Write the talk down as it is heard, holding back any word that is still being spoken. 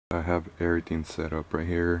I have everything set up right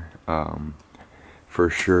here. For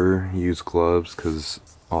sure use gloves because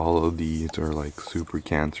all of these are like super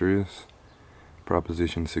cancerous.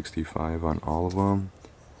 Proposition 65 on all of them.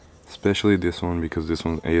 Especially this one because this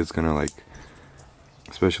one is gonna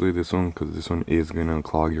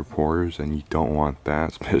clog your pores, and you don't want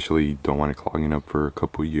that. Especially you don't want it clogging up for a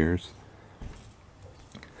couple years.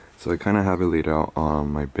 So I kind of have it laid out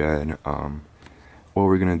on my bed. What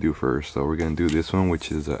we're gonna do first, so we're gonna do this one,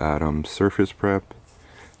 which is the Atom surface prep.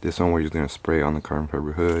 This one we're just gonna spray on the carbon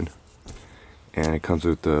fiber hood, and it comes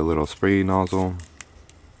with the little spray nozzle.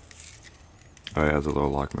 Oh, it has a little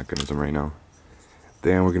lock mechanism right now.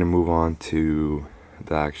 Then we're gonna move on to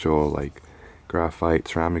the actual like graphite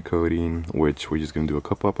ceramic coating, which we're just gonna do a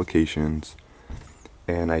couple applications.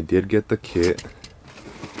 And I did get the kit.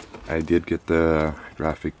 I did get the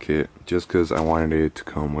graphic kit just because I wanted it to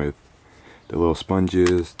come with the little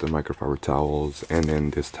sponges, the microfiber towels, and then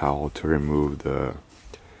this towel to remove the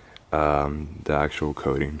actual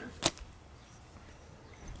coating.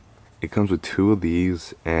 It comes with 2 of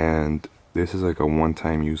these, and this is like a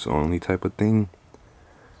one-time use only type of thing.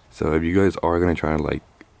 So if you guys are gonna try to like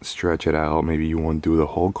stretch it out, maybe you won't do the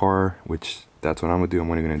whole car, which that's what I'm gonna do. I'm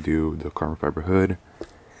only gonna do the carbon fiber hood,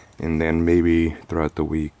 and then maybe throughout the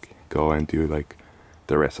week go and do like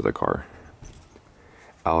the rest of the car.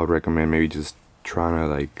 I would recommend maybe just trying to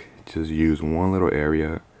like just use one little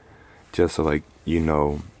area, just so like you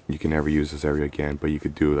can never use this area again, but you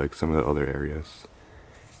could do like some of the other areas.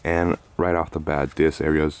 And right off the bat, this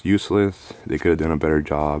area is useless. They could have done a better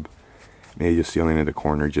job, maybe just sealing in the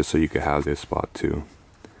corner just so you could have this spot too.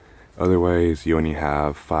 Otherwise you only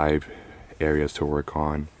have 5 areas to work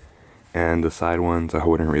on, and the side ones I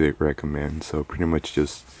wouldn't really recommend. So pretty much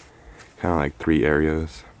just kind of like 3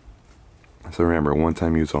 areas. So remember,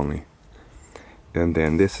 one-time use only. And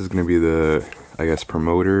then this is going to be the, I guess,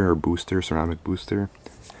 promoter or booster, ceramic booster.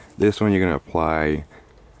 This one you're going to apply,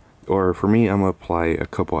 or for me, I'm going to apply a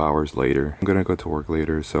couple hours later. I'm going to go to work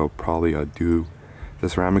later, so probably I'll do the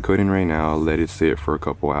ceramic coating right now, let it sit for a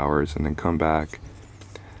couple hours, and then come back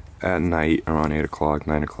at night around 8 o'clock,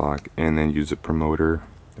 9 o'clock, and then use a promoter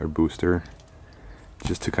or booster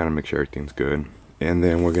just to kind of make sure everything's good. And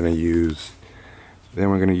then we're going to use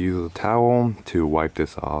a towel to wipe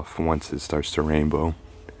this off once it starts to rainbow.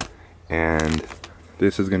 And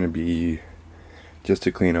this is going to be just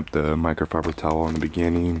to clean up the microfiber towel in the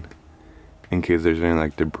beginning, in case there's any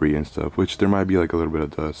like debris and stuff, which there might be like a little bit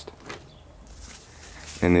of dust.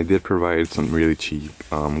 And they did provide some really cheap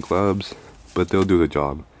gloves, but they'll do the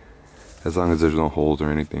job as long as there's no holes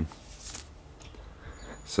or anything.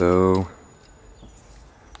 So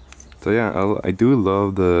yeah, I do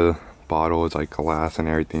love the bottle. It's like glass and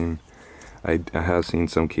everything. I have seen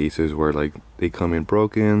some cases where like they come in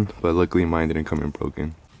broken, but luckily mine didn't come in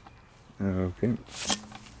broken. Okay,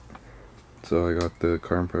 so I got the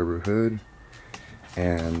carbon fiber hood,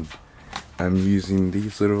 and I'm using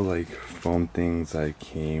these little like foam things that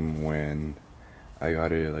came when I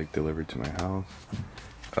got it like delivered to my house.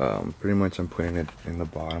 Pretty much I'm putting it in the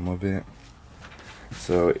bottom of it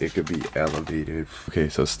so it could be elevated. Okay,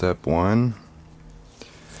 so step 1,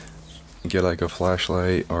 get like a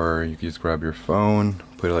flashlight, or you can just grab your phone,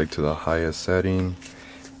 put it like to the highest setting,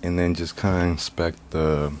 and then just kind of inspect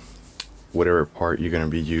the whatever part you're going to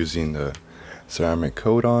be using the ceramic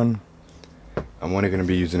coat on. I'm only going to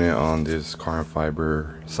be using it on this carbon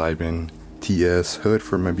fiber Cybin TS hood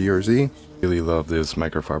for my BRZ. Really love this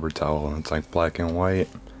microfiber towel. It's like black and white.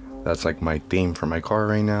 That's like my theme for my car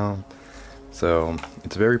right now. So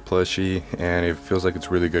it's very plushy and it feels like it's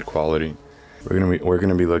really good quality. We're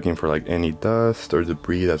gonna be looking for like any dust or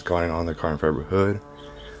debris that's gotten on the carbon fiber hood,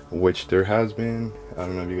 which there has been. I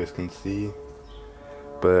don't know if you guys can see,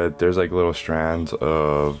 but there's like little strands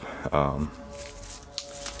of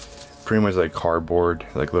pretty much like cardboard,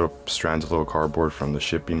 like little strands of little cardboard from the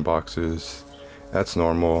shipping boxes. That's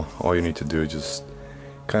normal. All you need to do is just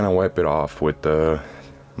kind of wipe it off with the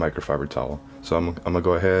microfiber towel. So I'm gonna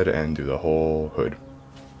go ahead and do the whole hood.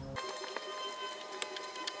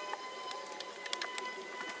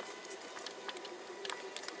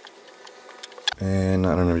 And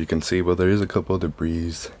I don't know if you can see, but there is a couple of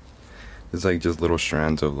debris. It's like just little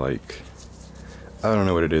strands of like, I don't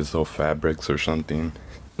know what it is, little fabrics or something.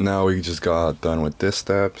 Now we just got done with this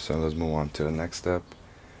step, so let's move on to the next step,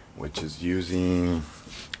 which is using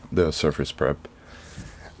the surface prep.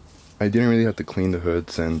 I didn't really have to clean the hood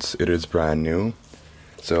since it is brand new,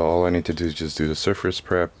 so all I need to do is just do the surface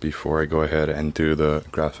prep before I go ahead and do the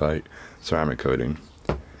graphite ceramic coating.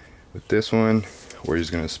 With this one, we're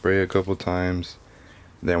just going to spray a couple times,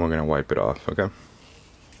 then we're going to wipe it off, okay?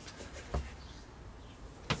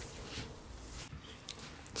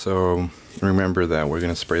 So remember that we're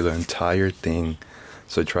gonna spray the entire thing.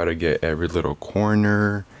 So try to get every little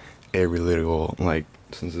corner, every little, like,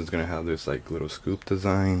 since it's gonna have this like little scoop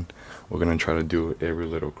design, we're gonna try to do every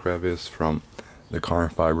little crevice from the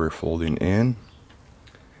carbon fiber folding in,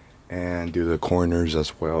 and do the corners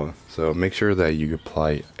as well. So make sure that you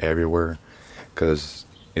apply everywhere, because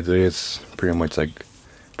it is pretty much like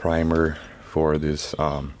primer for this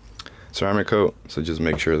ceramic coat. So just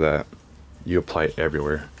make sure that you apply it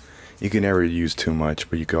everywhere. You can never use too much,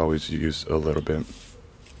 but you can always use a little bit,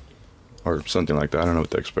 or something like that. I don't know what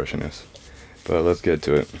the expression is, but let's get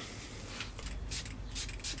to it.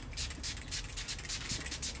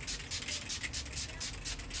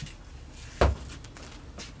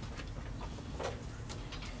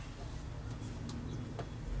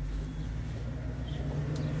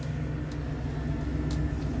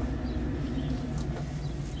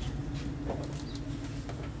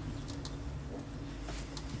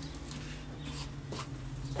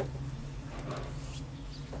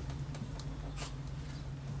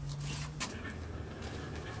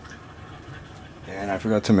 And I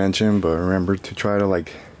forgot to mention, but remember to try to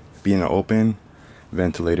like be in an open,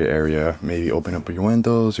 ventilated area. Maybe open up your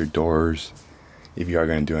windows, your doors, if you are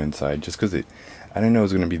going to do it inside. Just because I didn't know it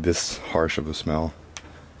was going to be this harsh of a smell.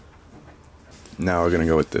 Now we're going to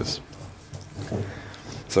go with this.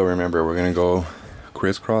 So remember, we're going to go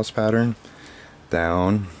crisscross pattern,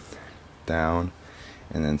 down, down,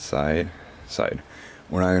 and then side, side.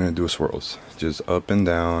 We're not going to do swirls, just up and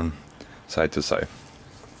down, side to side.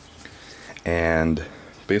 And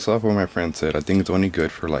based off what my friend said, I think it's only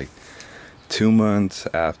good for like 2 months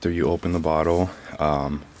after you open the bottle. I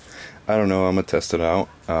don't know, I'm gonna test it out.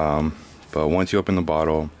 But once you open the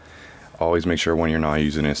bottle, always make sure when you're not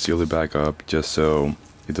using it, seal it back up, just so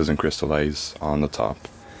it doesn't crystallize on the top.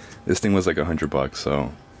 This thing was like $100,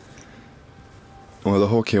 so, well, the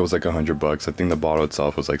whole kit was like $100. I think the bottle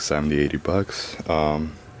itself was like $70-80.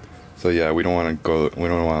 So yeah, we don't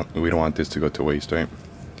want this to go to waste, right?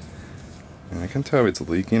 And I can't tell if it's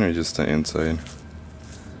leaking or just the inside.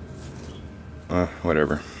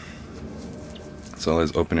 Whatever. So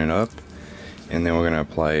let's open it up, and then we're gonna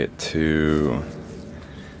apply it to,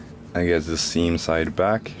 I guess, the seam side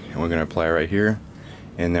back, and we're gonna apply it right here,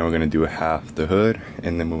 and then we're gonna do half the hood,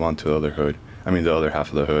 and then move on to the other hood. I mean the other half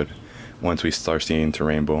of the hood. Once we start seeing to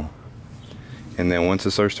rainbow, and then once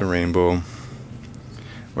it starts to rainbow,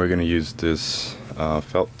 we're gonna use this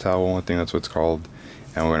felt towel. I think that's what it's called.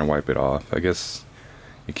 And we're gonna wipe it off. I guess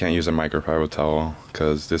you can't use a microfiber towel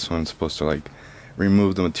because this one's supposed to like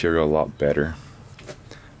remove the material a lot better.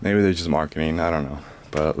 Maybe they're just marketing, I don't know.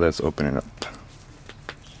 But let's open it up.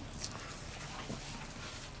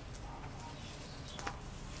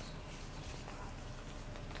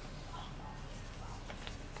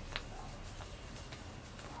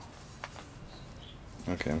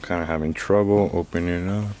 Okay, I'm kind of having trouble opening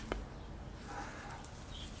it up.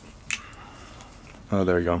 Oh,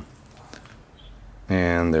 there we go.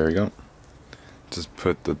 And there we go. Just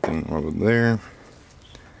put the thing over there.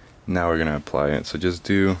 Now we're gonna apply it. So just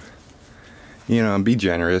do, you know, be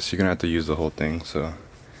generous. You're gonna have to use the whole thing, so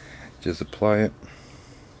just apply it.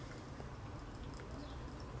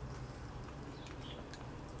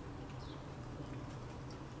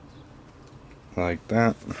 Like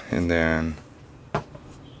that, and then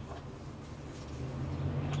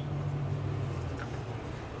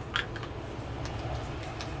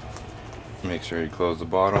make sure you close the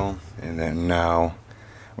bottle, and then now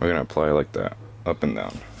we're gonna apply it like that, up and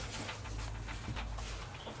down.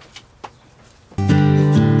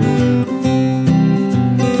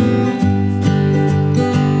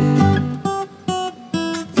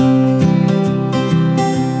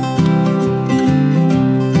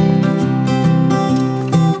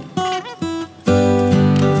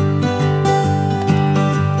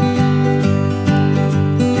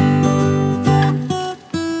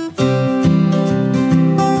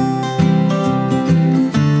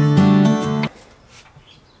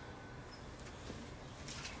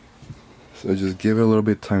 So just give it a little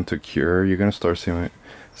bit of time to cure. You're gonna start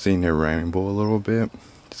seeing the rainbow a little bit.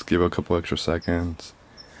 Just give it a couple extra seconds.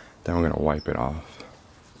 Then we're gonna wipe it off.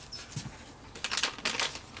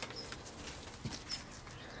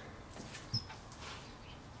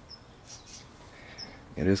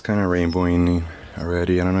 It is kind of rainbowing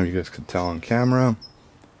already. I don't know if you guys could tell on camera,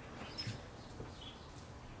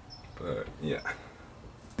 but yeah.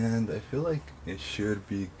 And I feel like it should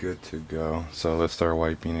be good to go. So let's start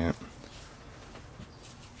wiping it.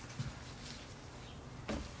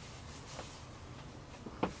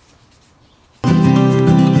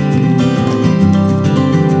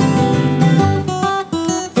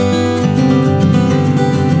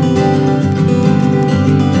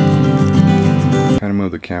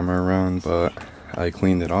 camera around, but I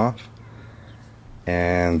cleaned it off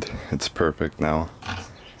and it's perfect now.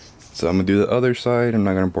 So I'm gonna do the other side. I'm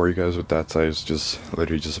not gonna bore you guys with that side. It's just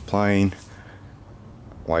literally just applying,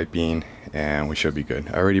 wiping, and we should be good.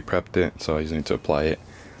 I already prepped it, so I just need to apply it,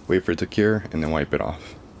 wait for it to cure, and then wipe it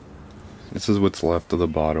off. This is what's left of the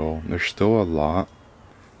bottle. There's still a lot,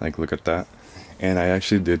 like look at that. And I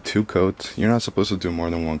actually did 2 coats. You're not supposed to do more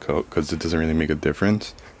than 1 coat because it doesn't really make a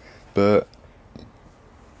difference, but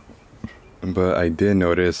I did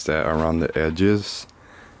notice that around the edges,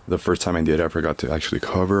 the first time I did, I forgot to actually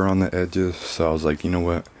cover on the edges. So I was like, you know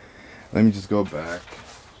what, let me just go back.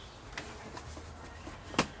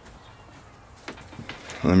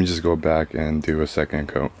 Let me just go back and do a second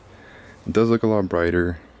coat. It does look a lot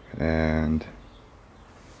brighter. And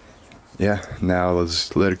yeah, now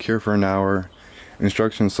let's let it cure for an hour.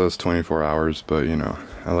 Instruction says 24 hours, but you know,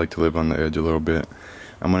 I like to live on the edge a little bit.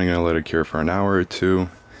 I'm only gonna let it cure for an hour or 2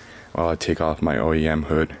 while I take off my OEM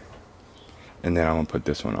hood, and then I'm gonna put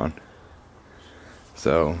this one on.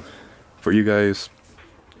 So for you guys,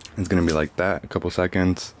 it's gonna be like that, a couple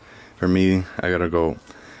seconds. For me, I gotta go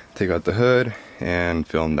take out the hood and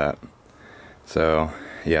film that. So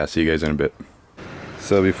yeah, see you guys in a bit.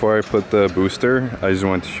 So before I put the booster, I just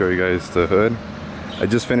wanted to show you guys the hood. I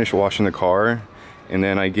just finished washing the car, and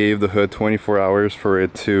then I gave the hood 24 hours for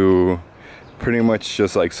it to pretty much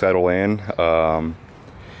just like settle in.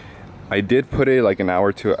 I did put it like an hour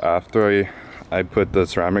or 2 after I put the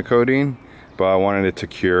ceramic coating, but I wanted it to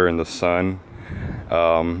cure in the sun.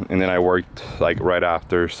 And then I worked like right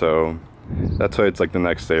after, so that's why it's like the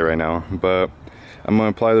next day right now. But I'm gonna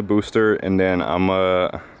apply the booster, and then I'm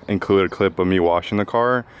gonna include a clip of me washing the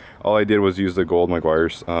car. All I did was use the Gold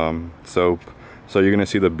McGuire's soap, so you're gonna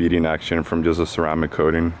see the beading action from just a ceramic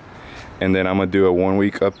coating. And then I'm gonna do a 1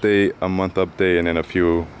 week update, a month update, and then a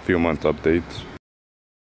few month updates.